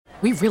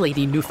We really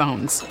need new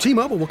phones.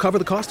 T-Mobile will cover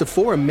the cost of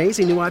 4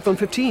 amazing new iPhone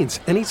 15s,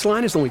 and each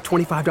line is only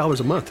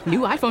 $25 a month. New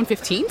iPhone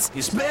 15s?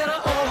 It's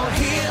better over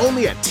here.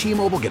 Only at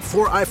T-Mobile, get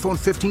 4 iPhone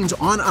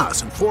 15s on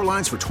us and 4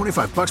 lines for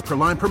 $25 per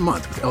line per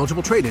month with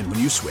eligible trade-in when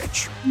you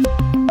switch.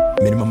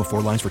 Minimum of 4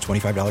 lines for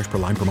 $25 per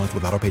line per month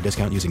with autopay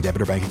discount using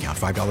debit or bank account.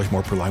 $5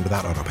 more per line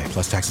without autopay,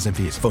 plus taxes and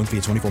fees. Phone fee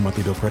at 24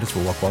 monthly bill credits for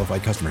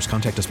well-qualified customers.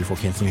 Contact us before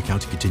canceling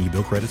account to continue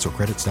bill credits or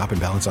credit stop and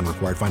balance on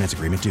required finance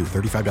agreement due.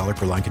 $35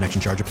 per line connection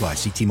charge applies.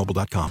 See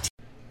T-Mobile.com.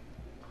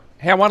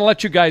 Hey, I want to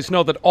let you guys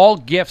know that all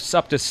gifts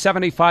up to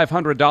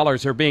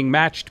 $7,500 are being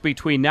matched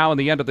between now and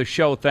the end of the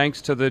show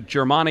thanks to the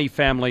Germani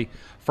family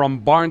from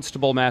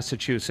Barnstable,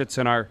 Massachusetts,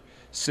 and our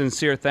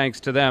sincere thanks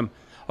to them.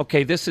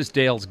 Okay, this is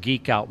Dale's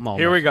Geek Out moment.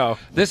 Here we go.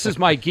 This is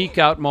my Geek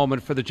Out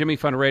moment for the Jimmy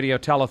Fun Radio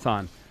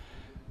Telethon.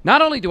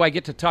 Not only do I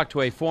get to talk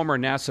to a former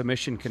NASA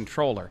mission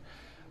controller,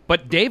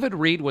 but David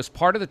Reed was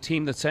part of the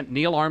team that sent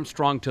Neil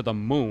Armstrong to the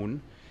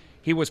moon.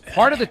 He was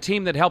part of the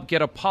team that helped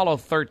get Apollo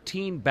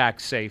 13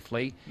 back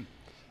safely.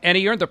 And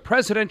he earned the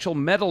Presidential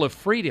Medal of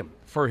Freedom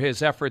for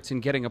his efforts in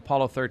getting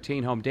Apollo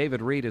 13 home.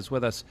 David Reed is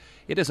with us.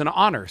 It is an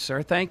honor,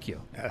 sir. Thank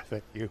you.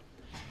 Thank you.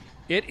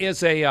 It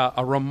is a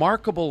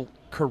remarkable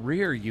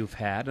career you've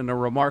had and a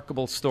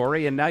remarkable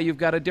story, and now you've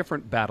got a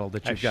different battle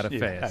that you've got to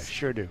face. I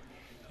sure do.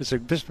 This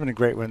has been a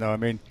great one, though. I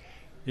mean,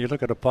 you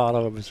look at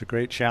Apollo, it was a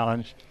great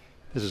challenge.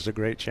 This is a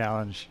great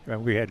challenge.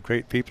 We had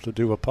great people to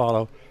do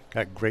Apollo,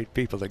 got great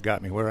people that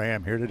got me where I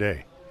am here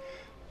today.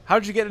 How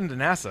did you get into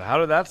NASA? How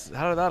did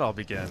that all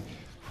begin?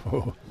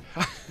 Oh,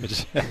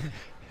 it's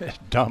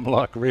dumb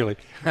luck, really.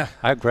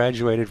 I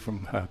graduated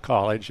from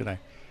college, and I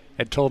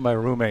had told my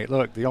roommate,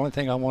 look, the only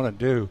thing I want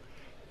to do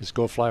is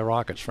go fly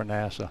rockets for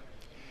NASA.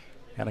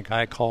 And a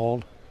guy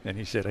called, and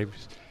he said, he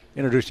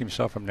introduced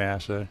himself from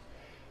NASA,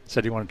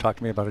 said he wanted to talk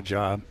to me about a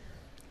job.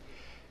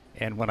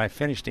 And when I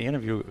finished the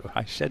interview,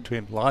 I said to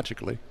him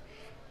logically,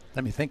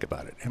 let me think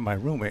about it. And my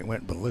roommate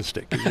went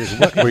ballistic. He says,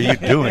 what were you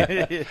doing?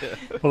 Yeah.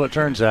 Well, it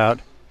turns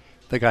out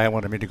the guy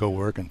wanted me to go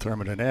work in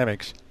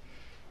thermodynamics.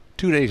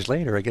 2 days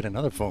later, I get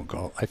another phone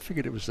call. I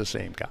figured it was the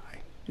same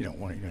guy. You've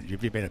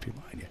made up your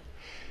mind yet.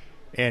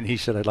 And he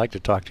said, I'd like to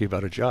talk to you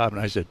about a job.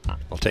 And I said,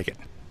 I'll take it.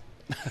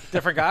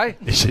 Different guy?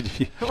 He said,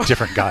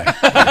 different guy.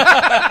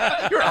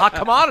 You're a hot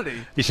commodity.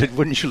 He said,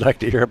 wouldn't you like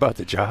to hear about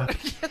the job?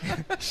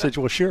 I said,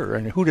 well, sure.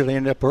 And who did I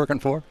end up working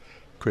for?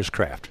 Chris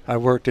Kraft. I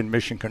worked in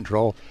mission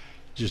control.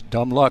 Just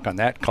dumb luck on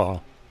that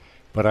call.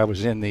 But I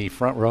was in the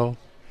front row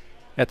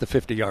at the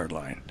 50-yard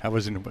line. I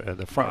was in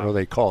the front row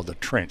they called the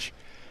trench.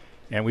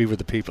 And we were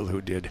the people who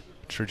did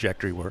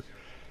trajectory work.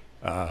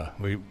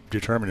 We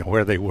determined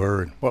where they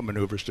were and what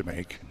maneuvers to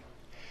make.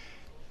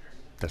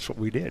 That's what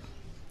we did.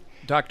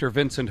 Dr.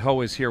 Vincent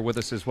Ho is here with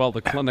us as well,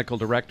 the clinical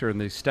director in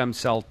the stem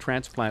cell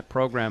transplant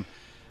program.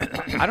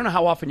 I don't know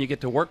how often you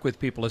get to work with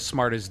people as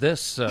smart as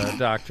this,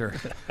 Doctor.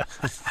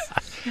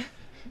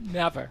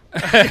 Never.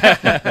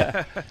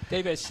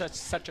 David is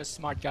such a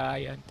smart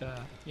guy, and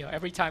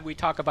every time we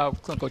talk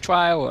about clinical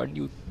trial or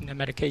new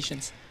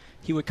medications,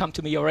 he would come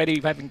to me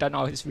already having done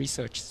all his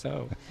research.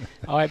 So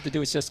all I have to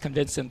do is just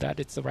convince him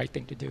that it's the right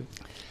thing to do.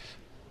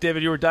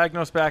 David, you were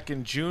diagnosed back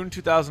in June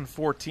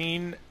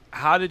 2014.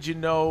 How did you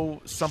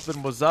know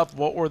something was up?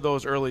 What were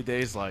those early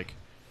days like?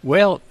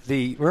 Well,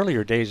 the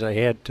earlier days I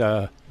had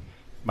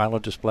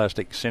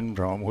myelodysplastic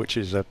syndrome, which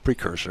is a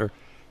precursor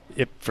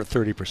for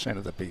 30%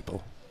 of the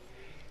people.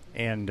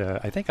 And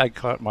I think I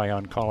caught my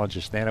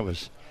oncologist then. It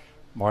was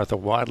Martha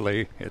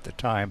Wadley at the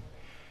time.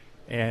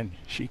 And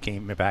she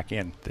came back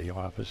in the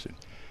office, and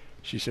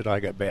she said, I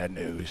got bad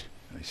news.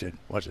 I said,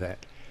 what's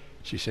that?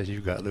 She said,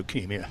 you got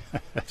leukemia.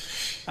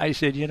 I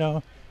said,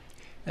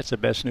 that's the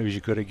best news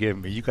you could have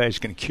given me. You guys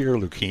can cure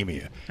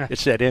leukemia.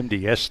 It's that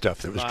MDS stuff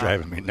that was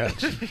driving me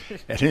nuts.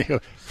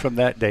 And from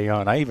that day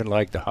on, I even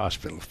liked the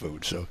hospital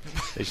food. So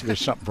they said, there's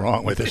something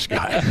wrong with this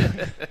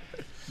guy.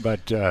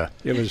 But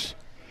it was,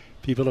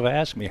 people have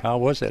asked me, how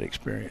was that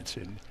experience?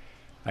 And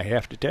I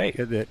have to tell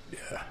you that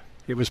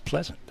it was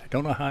pleasant. I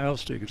don't know how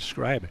else to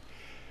describe it.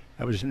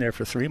 I was in there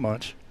for 3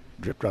 months,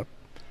 dripped up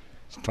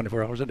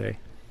 24 hours a day,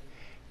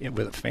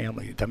 with a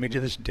family. I mean, to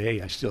this day,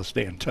 I still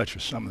stay in touch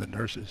with some of the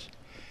nurses.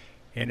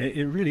 And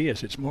it really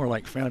is. It's more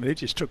like family. They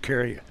just took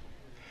care of you.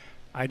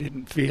 I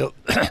didn't feel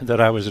that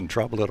I was in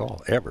trouble at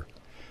all, ever.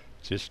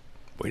 Just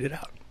wait it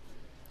out.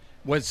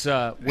 Was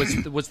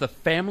the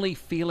family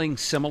feeling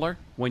similar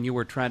when you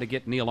were trying to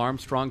get Neil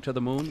Armstrong to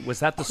the moon?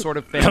 Was that the sort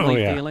of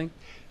family feeling?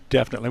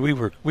 Definitely.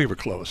 We were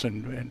close.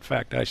 And in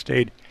fact, I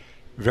stayed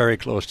very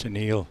close to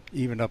Neil,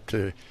 even up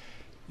to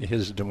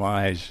his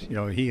demise.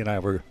 He and I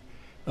were,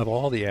 of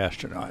all the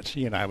astronauts,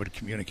 he and I would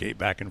communicate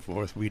back and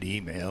forth. We'd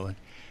email, and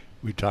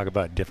we'd talk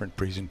about different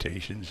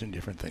presentations and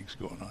different things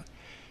going on.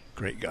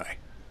 Great guy.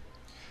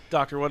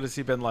 Doctor, what has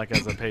he been like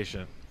as a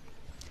patient?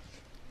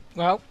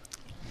 Well,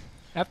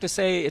 I have to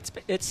say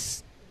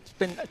it's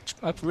been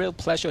a real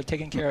pleasure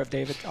taking care of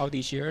David all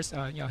these years.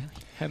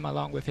 Him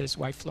along with his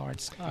wife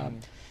Florence.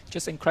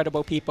 Just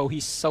incredible people.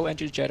 He's so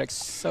energetic,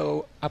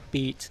 so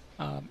upbeat.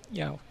 I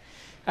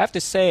have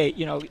to say,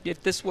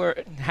 if this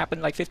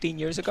happened like 15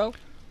 years ago,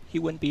 he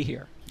wouldn't be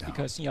here.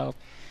 Because,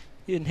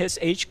 in his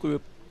age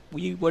group,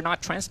 we were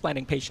not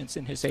transplanting patients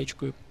in his age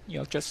group,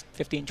 just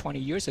 15, 20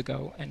 years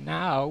ago. And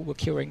now we're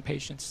curing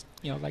patients,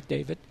 like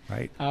David,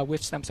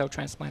 with stem cell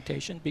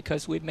transplantation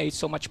because we've made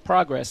so much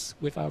progress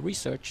with our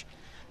research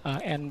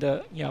and,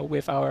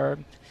 with our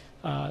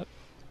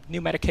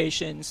new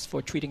medications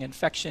for treating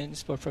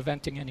infections, for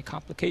preventing any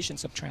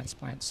complications of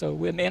transplant. So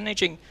we're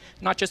managing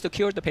not just to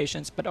cure the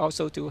patients, but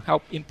also to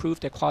help improve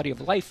their quality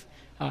of life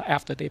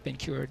after they've been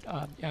cured.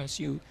 As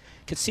you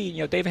can see,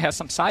 David has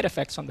some side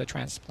effects from the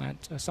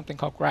transplant, something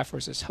called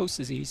graft-versus-host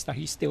disease that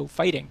he's still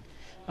fighting,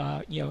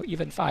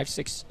 even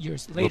 5-6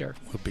 years later.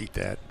 We'll beat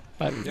that.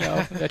 But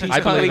that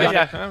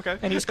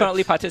he's he's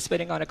currently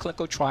participating on a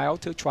clinical trial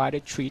to try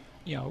to treat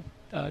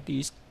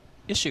these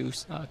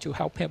issues to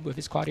help him with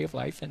his quality of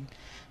life and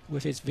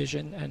with his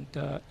vision and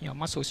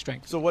muscle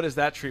strength. So what is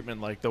that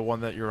treatment like, the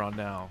one that you're on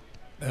now?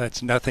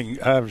 It's nothing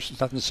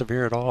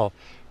severe at all.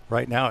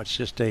 Right now it's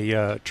just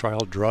a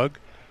trial drug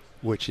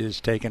which is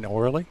taken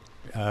orally,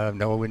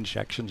 no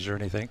injections or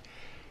anything.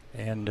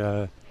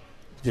 And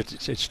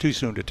it's too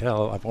soon to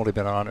tell. I've only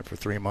been on it for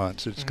 3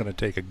 months. It's going to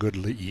take a good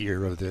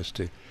year of this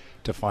to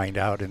find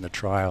out in the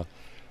trial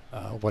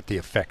what the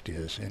effect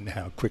is and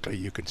how quickly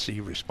you can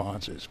see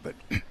responses. But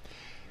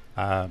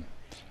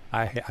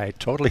I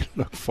totally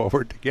look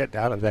forward to getting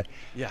out of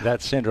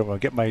that syndrome.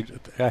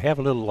 I have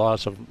a little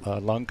loss of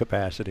lung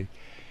capacity,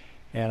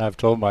 and I've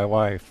told my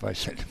wife, I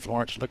said,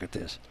 Florence, look at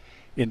this.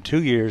 In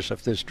 2 years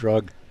of this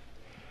drug,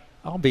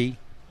 I'll be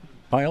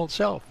my old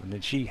self. And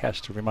then she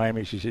has to remind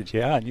me, she said,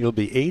 yeah, and you'll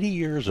be 80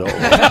 years old.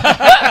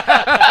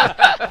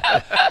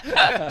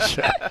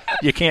 So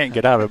you can't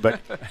get out of it. But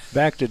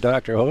back to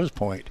Dr. Ho's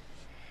point,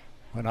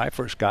 when I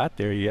first got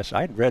there, yes,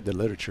 I'd read the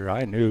literature.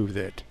 I knew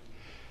that,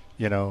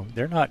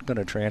 they're not going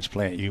to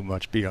transplant you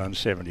much beyond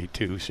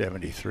 72,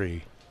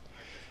 73.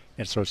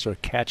 And so it's a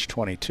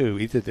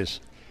catch-22. Either this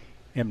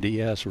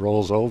MDS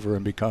rolls over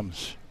and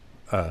becomes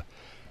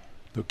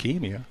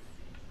leukemia,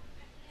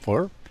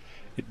 or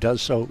it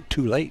does so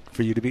too late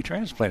for you to be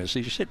transplanted. So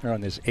you're sitting there on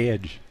this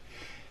edge.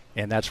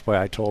 And that's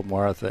why I told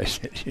Martha, I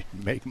said, you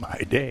make my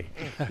day,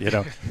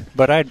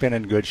 But I'd been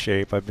in good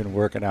shape. I've been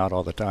working out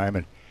all the time.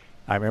 And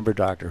I remember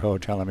Dr. Ho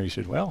telling me, he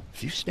said, well,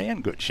 if you stay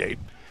in good shape,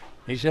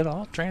 he said,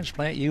 I'll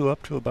transplant you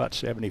up to about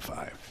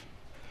 75.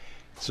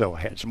 So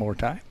I had some more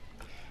time.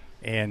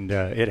 And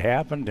it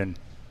happened. And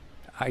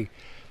I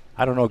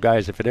don't know,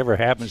 guys, if it ever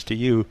happens to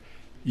you,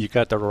 you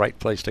got the right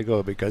place to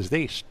go because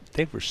they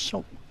were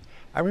so...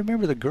 I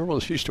remember the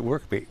girls used to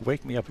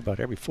wake me up about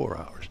every 4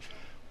 hours.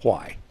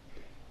 Why?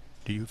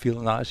 Do you feel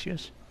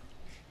nauseous?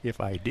 If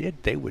I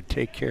did, they would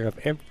take care of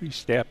every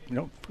step.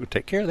 Would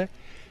take care of that.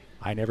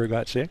 I never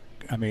got sick.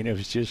 I mean, it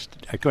was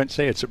just, I couldn't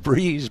say it's a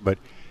breeze, but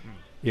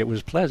it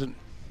was pleasant.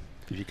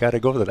 You got to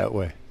go that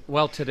way.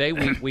 Well, today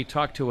we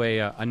talked to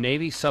a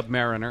Navy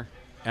submariner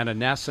and a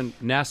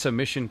NASA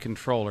mission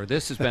controller.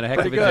 This has been a heck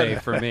of a day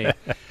for me.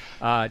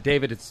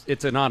 David,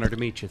 it's an honor to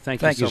meet you.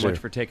 Thank you so much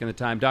for taking the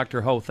time.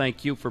 Dr. Ho,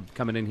 thank you for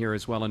coming in here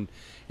as well and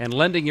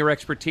lending your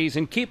expertise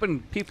and keeping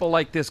people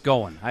like this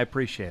going. I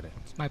appreciate it.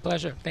 It's my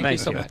pleasure. Thank you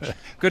so much.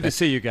 Good to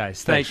see you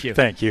guys. Thank you.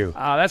 Thank you.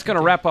 That's going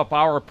to wrap up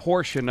our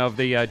portion of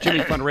the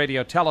Jimmy Fund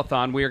Radio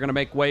Telethon. We are going to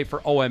make way for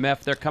OMF.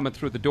 They're coming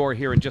through the door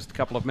here in just a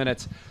couple of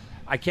minutes.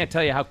 I can't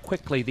tell you how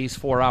quickly these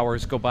 4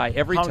 hours go by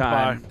every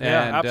time.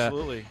 Yeah,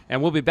 absolutely.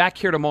 And we'll be back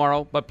here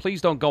tomorrow, but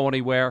please don't go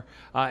anywhere.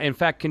 In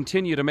fact,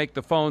 continue to make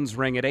the phones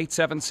ring at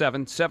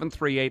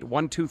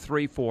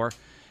 877-738-1234.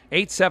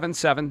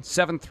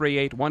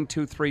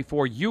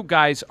 877-738-1234. You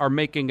guys are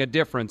making a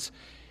difference,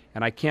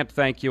 and I can't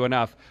thank you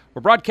enough.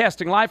 We're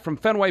broadcasting live from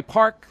Fenway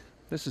Park.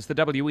 This is the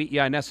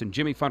WEINS and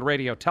Jimmy Fund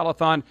Radio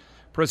Telethon,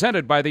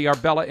 presented by the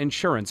Arbella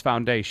Insurance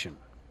Foundation.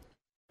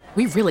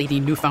 We really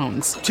need new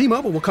phones.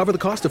 T-Mobile will cover the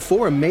cost of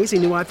 4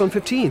 amazing new iPhone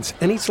 15s,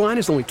 and each line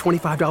is only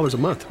 $25 a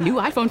month. New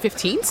iPhone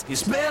 15s?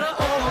 It's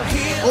better over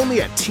here.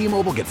 Only at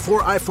T-Mobile, get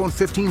 4 iPhone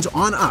 15s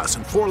on us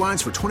and 4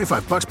 lines for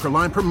 $25 per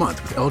line per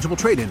month with eligible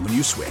trade-in when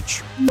you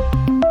switch.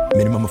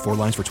 Minimum of 4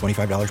 lines for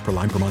 $25 per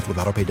line per month with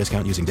autopay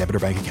discount using debit or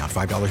bank account.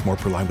 $5 more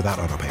per line without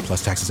autopay,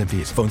 plus taxes and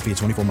fees. Phone fee at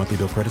 24 monthly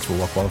bill credits for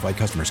well-qualified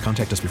customers.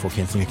 Contact us before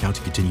canceling account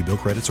to continue bill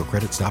credits or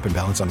credit stop and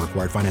balance on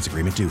required finance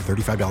agreement due.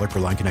 $35 per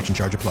line connection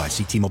charge applies.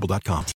 See T-Mobile.com.